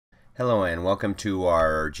Hello and welcome to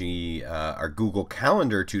our Google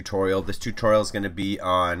Calendar tutorial. This tutorial is going to be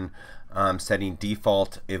on setting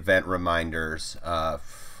default event reminders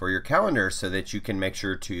for your calendar so that you can make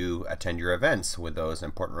sure to attend your events with those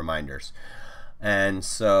important reminders. And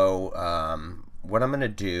so what I'm going to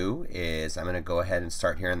do is I'm going to go ahead and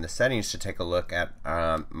start here in the settings to take a look at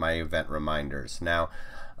my event reminders. Now,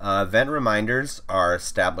 event reminders are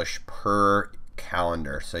established per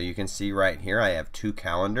calendar. So you can see right here I have two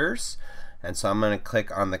calendars, and so I'm going to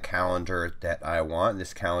click on the calendar that I want.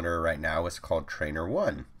 This calendar right now is called Trainer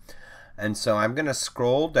 1. And so I'm going to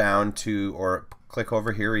scroll down to, or click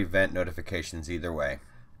over here, event notifications, either way.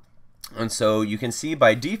 And so you can see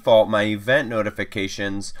by default my event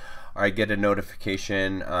notifications I get a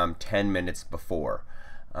notification 10 minutes before.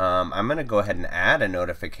 I'm going to go ahead and add a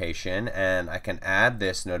notification, and I can add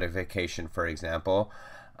this notification, for example,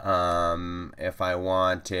 if I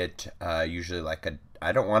want it usually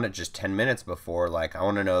I don't want it just 10 minutes before, like I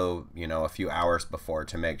want to know, a few hours before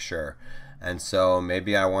to make sure. And so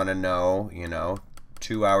maybe I want to know,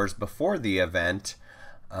 2 hours before the event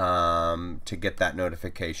to get that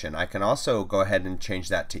notification. I can also go ahead and change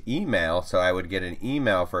that to email, so I would get an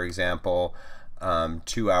email, for example,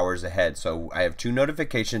 2 hours ahead. So I have two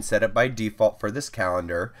notifications set up by default for this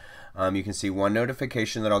calendar. You can see one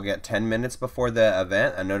notification that I'll get 10 minutes before the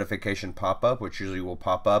event, a notification pop-up, which usually will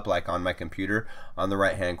pop up like on my computer on the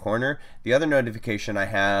right hand corner. The other notification I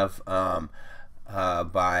have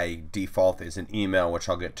by default is an email, which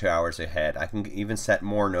I'll get 2 hours ahead. I can even set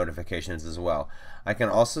more notifications as well. I can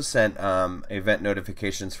also send event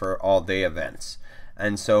notifications for all-day events.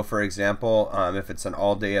 And so, for example, if it's an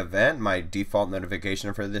all-day event, my default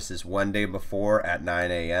notification for this is 1 day before at 9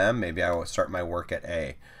 a.m. Maybe I will start my work at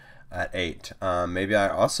 8. Maybe I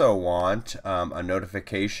also want a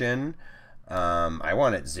notification. I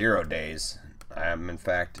want it 0 days. In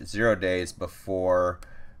fact 0 days before,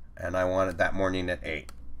 and I want it that morning at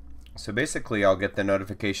 8. So basically I'll get the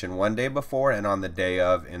notification 1 day before and on the day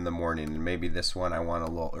of in the morning. And maybe this one I want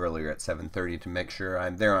a little earlier at 7:30 to make sure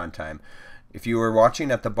I'm there on time. If you were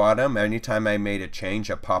watching at the bottom, anytime I made a change,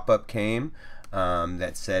 a pop-up came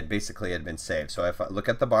that said basically it had been saved. So if I look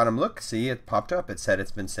at the bottom, look, see, it popped up, it said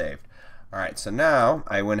it's been saved. Alright, so now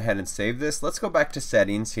I went ahead and saved this. Let's go back to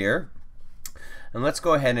settings here, and let's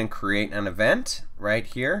go ahead and create an event right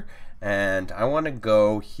here. And I want to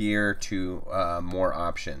go here to more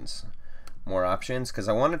options, because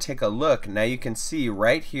I want to take a look. Now you can see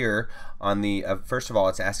right here on the first of all,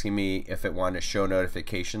 it's asking me if it wanted to show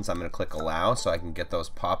notifications. I'm going to click allow so I can get those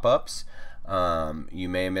pop-ups. You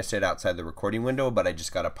may have missed it outside the recording window, but I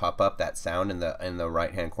just got a pop-up, that sound in the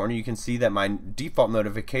right hand corner. You can see that my default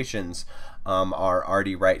notifications are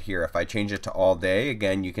already right here. If I change it to all day,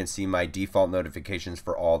 again you can see my default notifications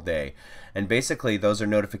for all day, and basically those are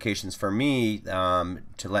notifications for me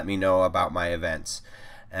to let me know about my events.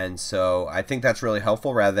 And so I think that's really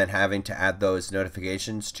helpful, rather than having to add those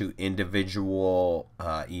notifications to individual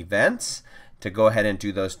events, to go ahead and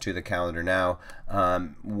do those to the calendar. Now,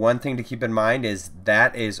 one thing to keep in mind is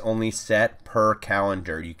that is only set per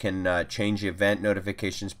calendar. You can change event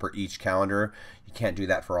notifications per each calendar. You can't do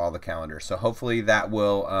that for all the calendars. So hopefully that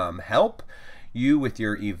will help you with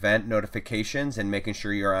your event notifications and making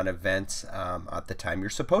sure you're on events at the time you're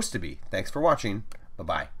supposed to be. Thanks for watching.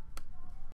 Bye-bye.